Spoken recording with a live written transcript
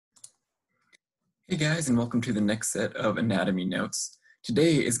Hey guys, and welcome to the next set of anatomy notes.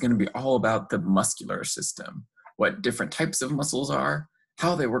 Today is going to be all about the muscular system, what different types of muscles are,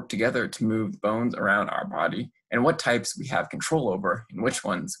 how they work together to move bones around our body, and what types we have control over and which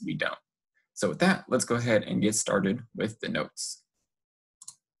ones we don't. So with that, let's go ahead and get started with the notes.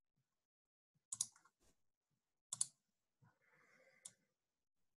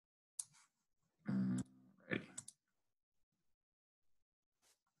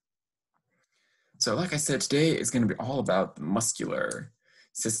 So like I said, today is going to be all about the muscular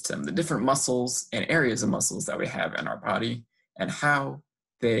system, the different muscles and areas of muscles that we have in our body and how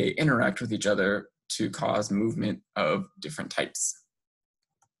they interact with each other to cause movement of different types.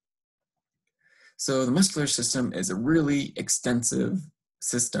 So the muscular system is a really extensive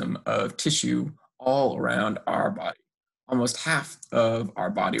system of tissue all around our body. Almost half of our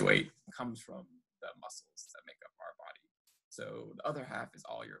body weight comes from the muscles that make up our body. So the other half is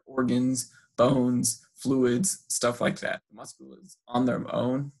all your organs, bones, fluids, stuff like that. The muscles on their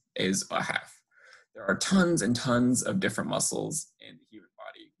own is a half. There are tons and tons of different muscles in the human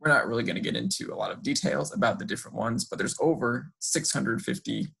body. We're not really going to get into a lot of details about the different ones, but there's over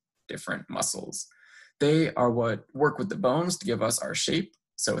 650 different muscles. They are what work with the bones to give us our shape.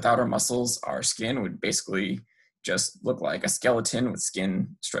 So without our muscles, our skin would basically just look like a skeleton with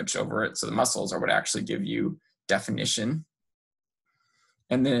skin stretched over it. So the muscles are what actually give you definition.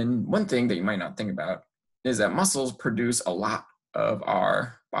 And then one thing that you might not think about is that muscles produce a lot of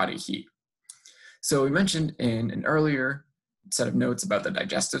our body heat. So we mentioned in an earlier set of notes about the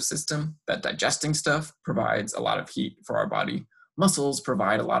digestive system that digesting stuff provides a lot of heat for our body. Muscles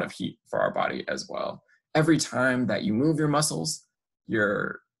provide a lot of heat for our body as well. Every time that you move your muscles,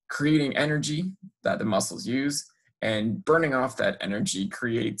 you're creating energy that the muscles use, and burning off that energy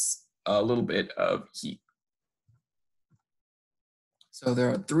creates a little bit of heat. So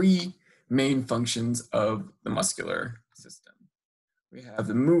there are three main functions of the muscular system. We have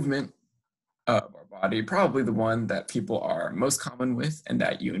the movement of our body, probably the one that people are most common with and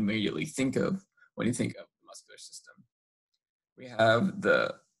that you immediately think of when you think of the muscular system. We have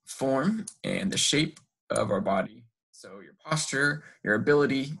the form and the shape of our body. So your posture, your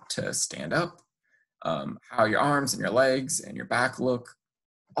ability to stand up, how your arms and your legs and your back look,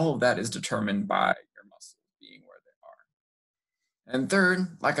 all of that is determined by your muscles being where they are. And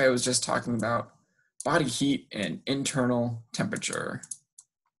third, like I was just talking about, body heat and internal temperature.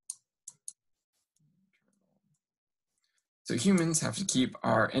 So humans have to keep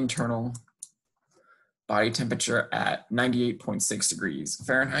our internal body temperature at 98.6 degrees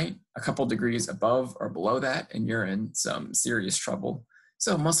Fahrenheit. A couple degrees above or below that, and you're in some serious trouble.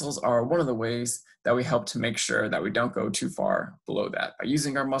 So muscles are one of the ways that we help to make sure that we don't go too far below that. By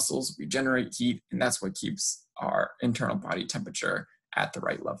using our muscles, we generate heat, and that's what keeps our internal body temperature at the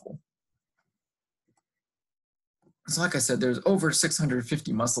right level. So like I said, there's over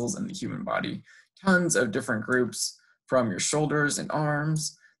 650 muscles in the human body, tons of different groups from your shoulders and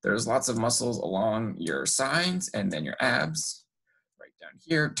arms. There's lots of muscles along your sides and then your abs right down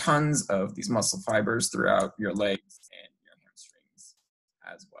here. Tons of these muscle fibers throughout your legs and your hamstrings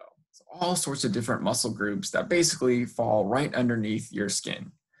as well. So all sorts of different muscle groups that basically fall right underneath your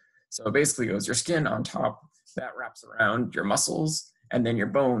skin. So it basically goes your skin on top, that wraps around your muscles, and then your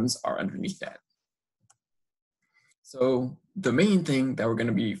bones are underneath that. So the main thing that we're going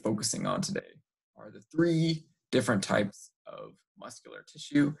to be focusing on today are the three different types of muscular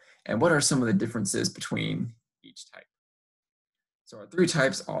tissue and what are some of the differences between each type. So our three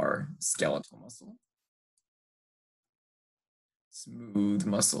types are skeletal muscle, smooth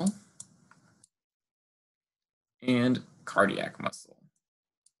muscle, and cardiac muscle.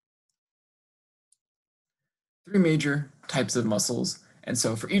 Three major types of muscles. And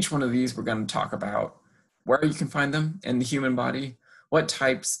so for each one of these, we're going to talk about where you can find them in the human body, what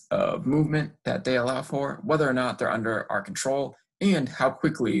types of movement that they allow for, whether or not they're under our control, and how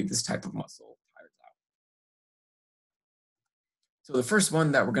quickly this type of muscle tires out. So the first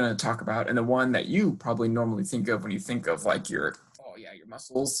one that we're going to talk about, and the one that you probably normally think of when you think of like your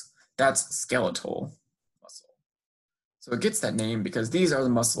muscles, that's skeletal muscle. So it gets that name because these are the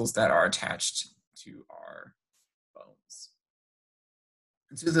muscles that are attached to our bones.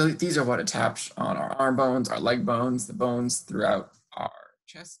 And so these are what attach on our arm bones, our leg bones, the bones throughout our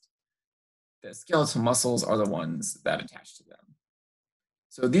chest. The skeletal muscles are the ones that attach to them.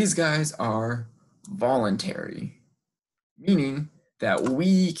 So these guys are voluntary, meaning that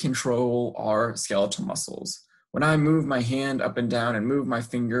we control our skeletal muscles. When I move my hand up and down and move my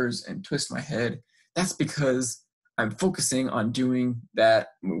fingers and twist my head, that's because I'm focusing on doing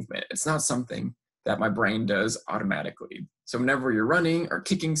that movement. It's not something that my brain does automatically. So whenever you're running or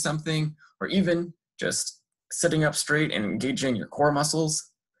kicking something, or even just sitting up straight and engaging your core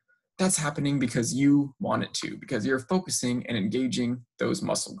muscles, that's happening because you want it to, because you're focusing and engaging those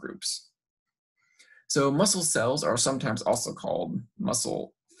muscle groups. So muscle cells are sometimes also called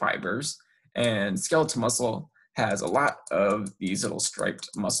muscle fibers, and skeletal muscle has a lot of these little striped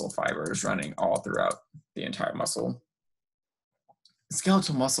muscle fibers running all throughout the entire muscle.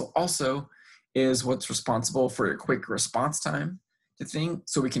 Skeletal muscle also is what's responsible for a quick response time to things,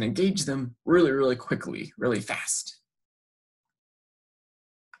 so we can engage them really, really quickly, really fast.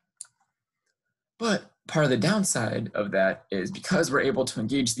 But part of the downside of that is because we're able to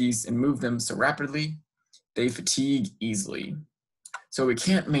engage these and move them so rapidly, they fatigue easily. So we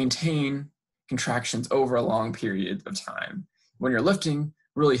can't maintain contractions over a long period of time. When you're lifting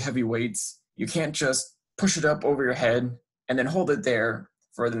really heavy weights, you can't just push it up over your head and then hold it there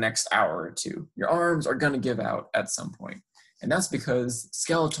for the next hour or two. Your arms are going to give out at some point. And that's because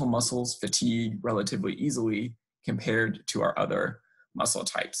skeletal muscles fatigue relatively easily compared to our other muscle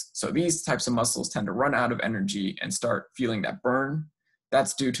types. So these types of muscles tend to run out of energy and start feeling that burn.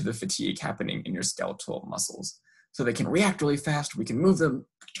 That's due to the fatigue happening in your skeletal muscles. So they can react really fast. We can move them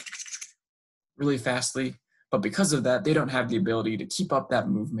really fastly. But because of that, they don't have the ability to keep up that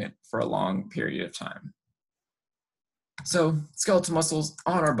movement for a long period of time. So skeletal muscles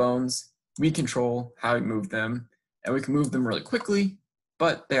on our bones, we control how we move them, and we can move them really quickly,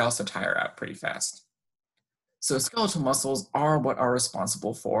 but they also tire out pretty fast. So skeletal muscles are what are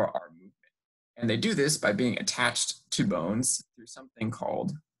responsible for our movement. And they do this by being attached to bones through something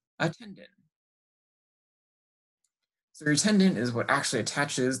called a tendon. So your tendon is what actually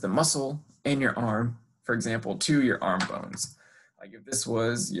attaches the muscle in your arm, for example, to your arm bones. Like if this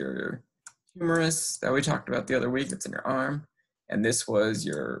was your humerus that we talked about the other week, it's in your arm, and this was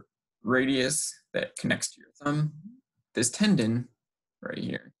your radius that connects to your thumb, this tendon right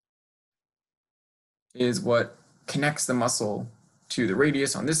here is what connects the muscle to the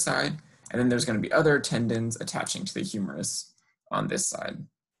radius on this side, and then there's going to be other tendons attaching to the humerus on this side.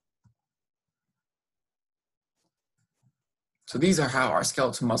 So these are how our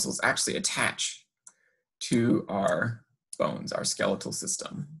skeletal muscles actually attach to our bones, our skeletal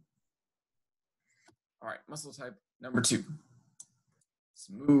system. All right, muscle type number 2,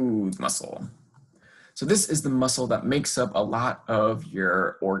 smooth muscle. So this is the muscle that makes up a lot of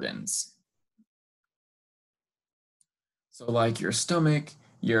your organs. So like your stomach,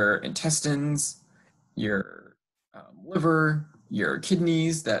 your intestines, your liver, your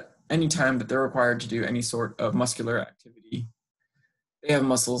kidneys, that anytime that they're required to do any sort of muscular activity, they have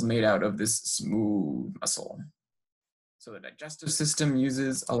muscles made out of this smooth muscle. So the digestive system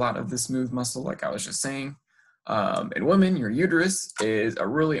uses a lot of the smooth muscle, like I was just saying. In women, your uterus is a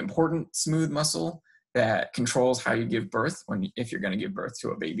really important smooth muscle that controls how you give birth if you're going to give birth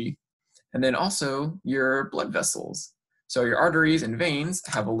to a baby. And then also your blood vessels. So your arteries and veins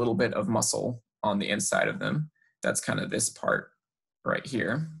have a little bit of muscle on the inside of them. That's kind of this part right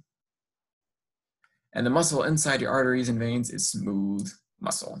here. And the muscle inside your arteries and veins is smooth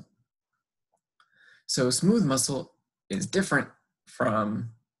muscle. So smooth muscle is different from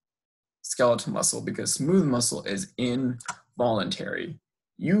skeletal muscle because smooth muscle is involuntary.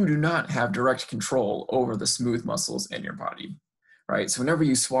 You do not have direct control over the smooth muscles in your body, right? So whenever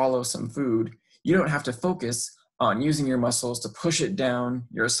you swallow some food, you don't have to focus on using your muscles to push it down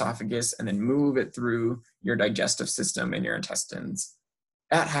your esophagus and then move it through your digestive system and your intestines.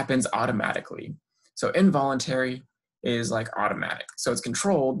 That happens automatically. So involuntary is like automatic. So it's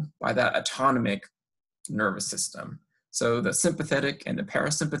controlled by that autonomic nervous system. So the sympathetic and the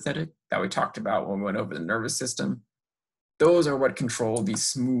parasympathetic that we talked about when we went over the nervous system, those are what control these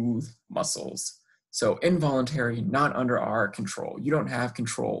smooth muscles. So involuntary, not under our control. You don't have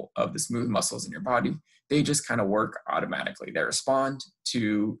control of the smooth muscles in your body. They just kind of work automatically. They respond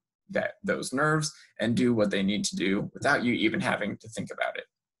to those nerves and do what they need to do without you even having to think about it.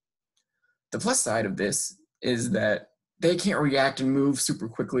 The plus side of this is that they can't react and move super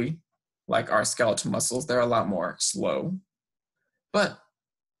quickly like our skeletal muscles. They're a lot more slow. But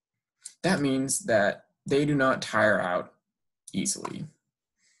that means that they do not tire out easily,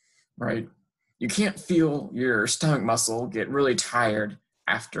 right? You can't feel your stomach muscle get really tired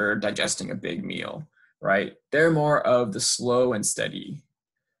after digesting a big meal, right? They're more of the slow and steady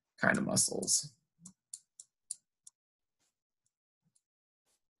kind of muscles.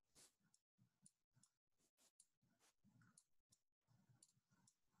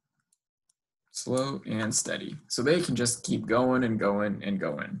 Slow and steady. So they can just keep going and going and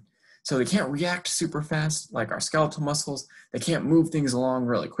going. So they can't react super fast like our skeletal muscles. They can't move things along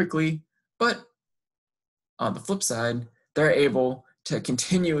really quickly, but on the flip side, they're able to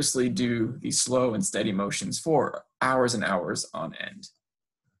continuously do these slow and steady motions for hours and hours on end.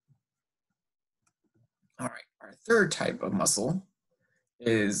 All right, our third type of muscle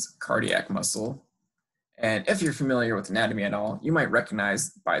is cardiac muscle. And if you're familiar with anatomy at all, you might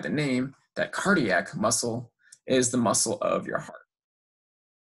recognize by the name that cardiac muscle is the muscle of your heart.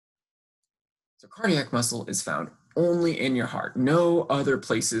 So cardiac muscle is found only in your heart. No other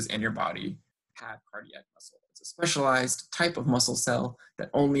places in your body have cardiac muscle. It's a specialized type of muscle cell that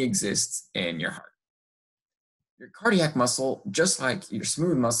only exists in your heart. Your cardiac muscle, just like your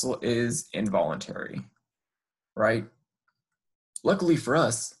smooth muscle, is involuntary, right? Luckily for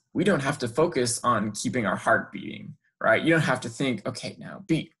us, we don't have to focus on keeping our heart beating, right? You don't have to think, okay, now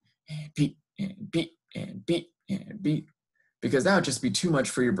beat, and beat, and beat, and beat, and beat, because that would just be too much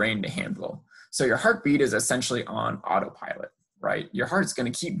for your brain to handle. So your heartbeat is essentially on autopilot, right? Your heart's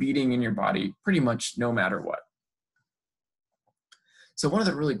going to keep beating in your body pretty much no matter what. So one of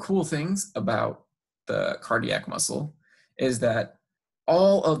the really cool things about the cardiac muscle is that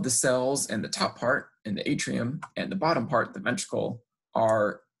all of the cells in the top part, in the atrium, and the bottom part, the ventricle,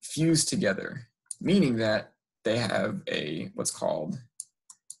 are fused together, meaning that they have what's called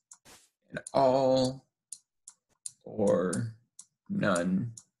an all or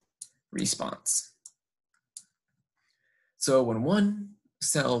none response. So when one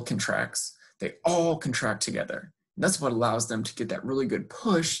cell contracts, they all contract together. And that's what allows them to get that really good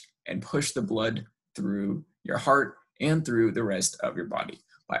push and push the blood through your heart and through the rest of your body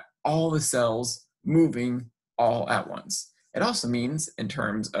by all the cells moving all at once. It also means, in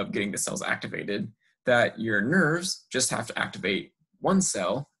terms of getting the cells activated, that your nerves just have to activate one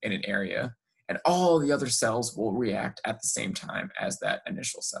cell in an area, and all the other cells will react at the same time as that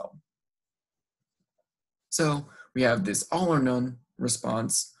initial cell. So we have this all or none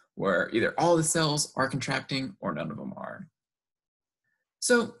response where either all the cells are contracting or none of them are.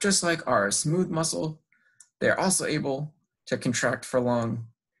 So just like our smooth muscle, they're also able to contract for long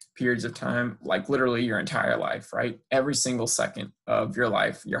periods of time, like literally your entire life, right? Every single second of your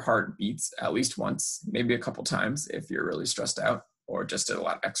life, your heart beats at least once, maybe a couple times if you're really stressed out or just did a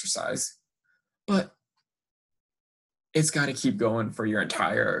lot of exercise. But it's got to keep going for your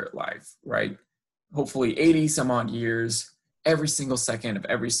entire life, right? Hopefully 80 some odd years, every single second of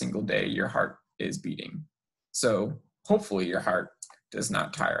every single day, your heart is beating. So hopefully your heart does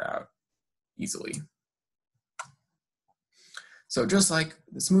not tire out easily. So just like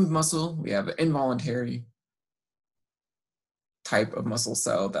the smooth muscle, we have an involuntary type of muscle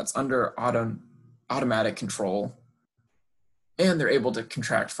cell that's under automatic control, and they're able to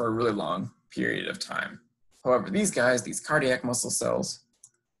contract for a really long period of time. However, these guys, these cardiac muscle cells,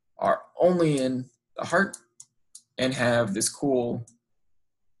 are only in the heart and have this cool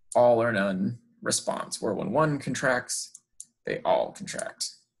all or none response, where when one contracts, they all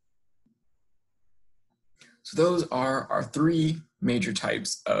contract. So those are our three major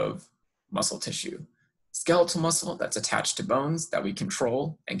types of muscle tissue. Skeletal muscle, that's attached to bones that we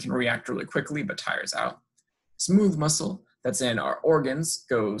control and can react really quickly but tires out. Smooth muscle, that's in our organs,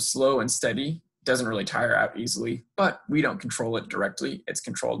 goes slow and steady, doesn't really tire out easily, but we don't control it directly. It's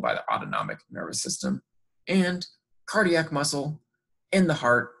controlled by the autonomic nervous system. And cardiac muscle in the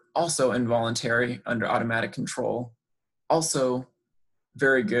heart, also involuntary under automatic control, also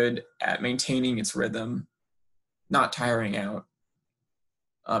very good at maintaining its rhythm, not tiring out,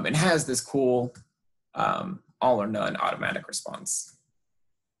 and has this cool all or none automatic response.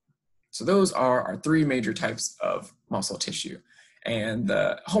 So those are our three major types of muscle tissue. And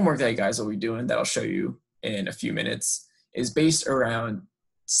the homework that you guys will be doing that I'll show you in a few minutes is based around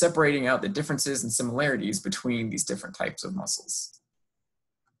separating out the differences and similarities between these different types of muscles.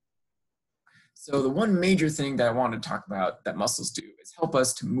 So the one major thing that I want to talk about that muscles do is help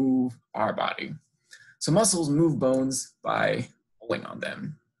us to move our body. So muscles move bones by pulling on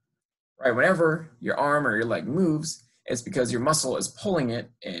them, right? Whenever your arm or your leg moves, it's because your muscle is pulling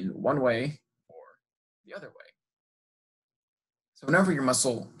it in one way or the other way. So whenever your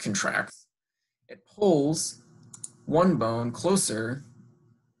muscle contracts, it pulls one bone closer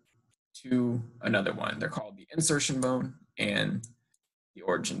to another one. They're called the insertion bone and the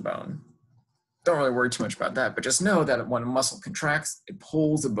origin bone. Don't really worry too much about that, but just know that when a muscle contracts, it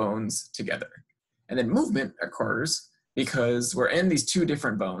pulls the bones together. And then movement occurs because we're in these two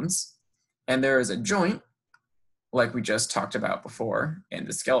different bones, and there is a joint, like we just talked about before in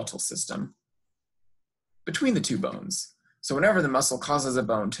the skeletal system, between the two bones. So whenever the muscle causes a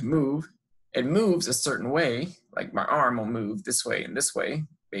bone to move, it moves a certain way, like my arm will move this way and this way,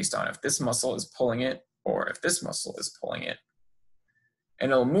 based on if this muscle is pulling it or if this muscle is pulling it.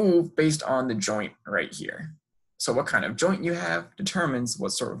 And it'll move based on the joint right here. So what kind of joint you have determines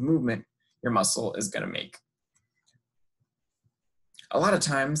what sort of movement your muscle is going to make. A lot of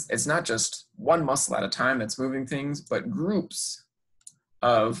times, it's not just one muscle at a time that's moving things, but groups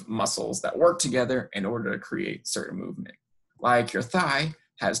of muscles that work together in order to create certain movement. Like your thigh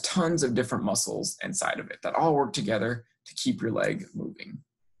has tons of different muscles inside of it that all work together to keep your leg moving.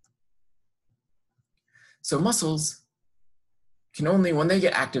 So muscles can only, when they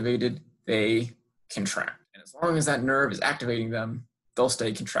get activated, they contract. And as long as that nerve is activating them, they'll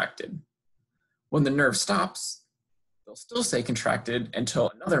stay contracted. When the nerve stops, they'll still stay contracted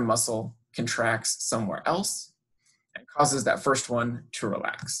until another muscle contracts somewhere else and causes that first one to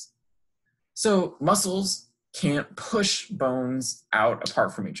relax. So muscles can't push bones out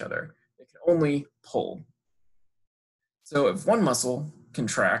apart from each other. They can only pull. So if one muscle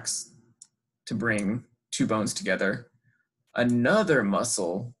contracts to bring two bones together, another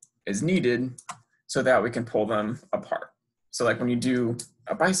muscle is needed so that we can pull them apart. So like when you do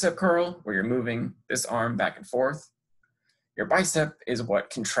a bicep curl where you're moving this arm back and forth, your bicep is what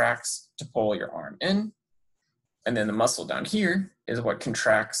contracts to pull your arm in, and then the muscle down here is what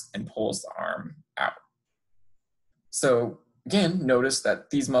contracts and pulls the arm out. So again, notice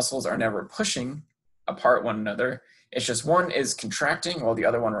that these muscles are never pushing apart one another. It's just one is contracting while the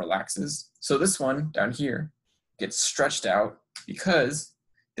other one relaxes. So this one down here gets stretched out because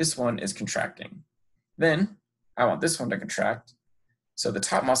this one is contracting. Then I want this one to contract. So the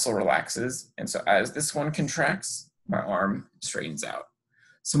top muscle relaxes. And so as this one contracts, my arm straightens out.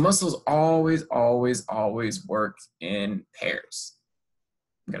 So muscles always, always, always work in pairs.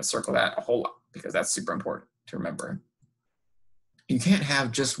 I'm going to circle that a whole lot because that's super important to remember. You can't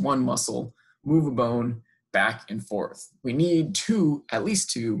have just one muscle move a bone back and forth. We need two, at least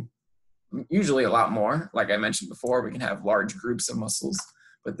two, usually a lot more. Like I mentioned before, we can have large groups of muscles,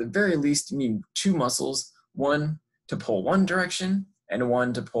 but at the very least you need two muscles, one to pull one direction and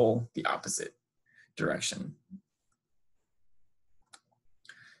one to pull the opposite direction.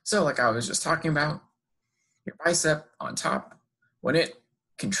 So like I was just talking about, your bicep on top, when it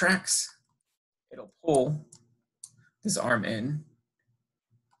contracts, it'll pull this arm in.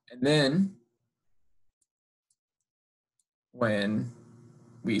 And then when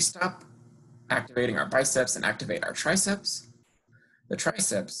we stop activating our biceps and activate our triceps, the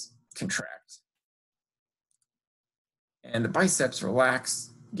triceps contract. And the biceps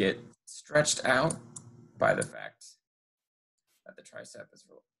relax, get stretched out by the fact that the tricep is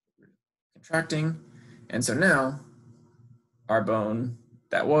contracting. And so now our bone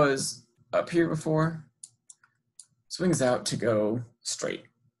that was up here before swings out to go straight.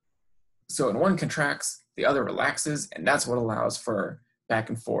 So when one contracts, the other relaxes, and that's what allows for back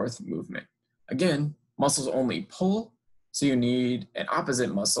and forth movement. Again, muscles only pull, so you need an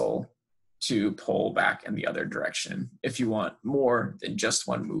opposite muscle to pull back in the other direction if you want more than just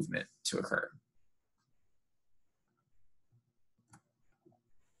one movement to occur.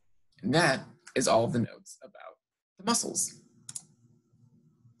 And that is all of the notes about the muscles.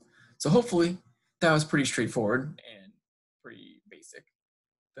 So hopefully that was pretty straightforward and pretty basic.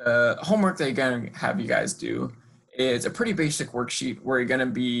 The homework that you're going to have you guys do is a pretty basic worksheet where you're going to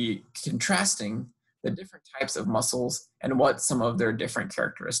be contrasting the different types of muscles and what some of their different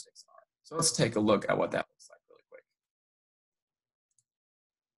characteristics are. So let's take a look at what that looks like really quick.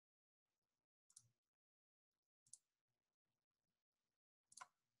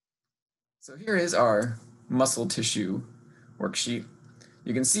 So here is our muscle tissue worksheet.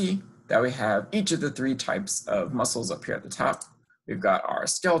 You can see that we have each of the three types of muscles up here at the top. We've got our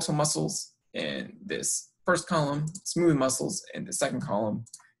skeletal muscles in this first column, smooth muscles in the second column,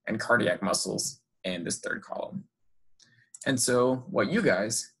 and cardiac muscles in this third column. And so what you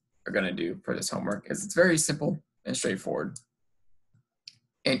guys are going to do for this homework is it's very simple and straightforward.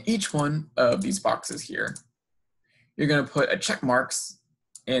 In each one of these boxes here, you're going to put a check marks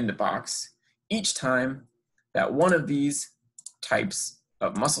in the box each time that one of these types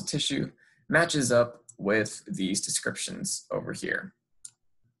of muscle tissue matches up with these descriptions over here.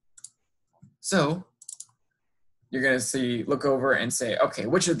 So you're going to see, look over and say, okay,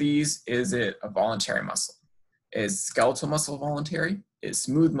 which of these is it a voluntary muscle? Is skeletal muscle voluntary? Is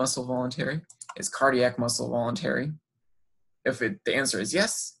smooth muscle voluntary? Is cardiac muscle voluntary? If the answer is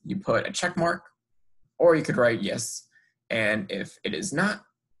yes, you put a check mark, or you could write yes. And if it is not,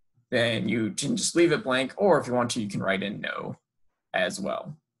 then you can just leave it blank, or if you want to, you can write in no as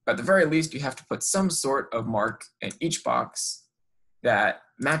well. But at the very least, you have to put some sort of mark in each box that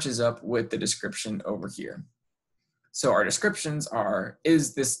matches up with the description over here. So our descriptions are,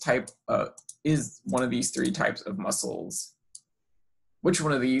 is one of these three types of muscles, which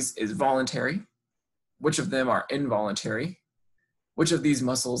one of these is voluntary? which of them are involuntary, which of these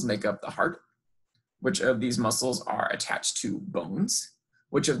muscles make up the heart, which of these muscles are attached to bones,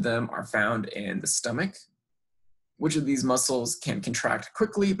 which of them are found in the stomach, which of these muscles can contract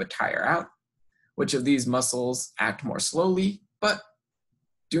quickly but tire out, which of these muscles act more slowly but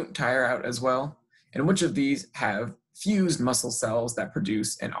don't tire out as well, and which of these have fused muscle cells that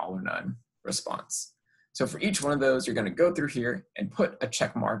produce an all or none response. So for each one of those, you're going to go through here and put a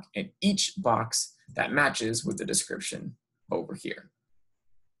check mark in each box that matches with the description over here.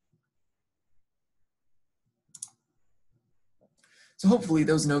 So hopefully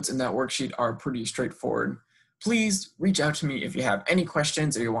those notes in that worksheet are pretty straightforward. Please reach out to me if you have any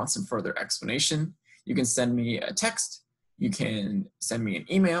questions or you want some further explanation. You can send me a text, you can send me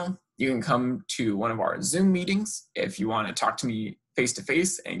an email, you can come to one of our Zoom meetings if you want to talk to me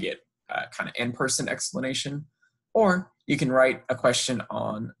face-to-face and get a kind of in-person explanation, or you can write a question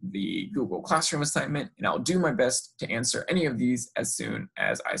on the Google Classroom assignment and I'll do my best to answer any of these as soon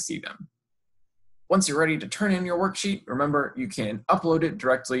as I see them. Once you're ready to turn in your worksheet, remember you can upload it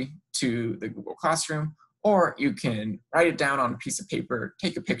directly to the Google Classroom, or you can write it down on a piece of paper,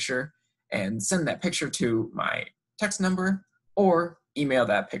 take a picture, and send that picture to my text number, or email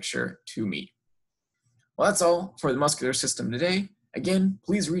that picture to me. Well, that's all for the muscular system today. Again,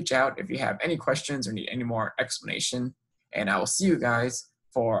 please reach out if you have any questions or need any more explanation, and I will see you guys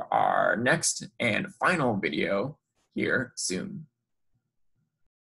for our next and final video here soon.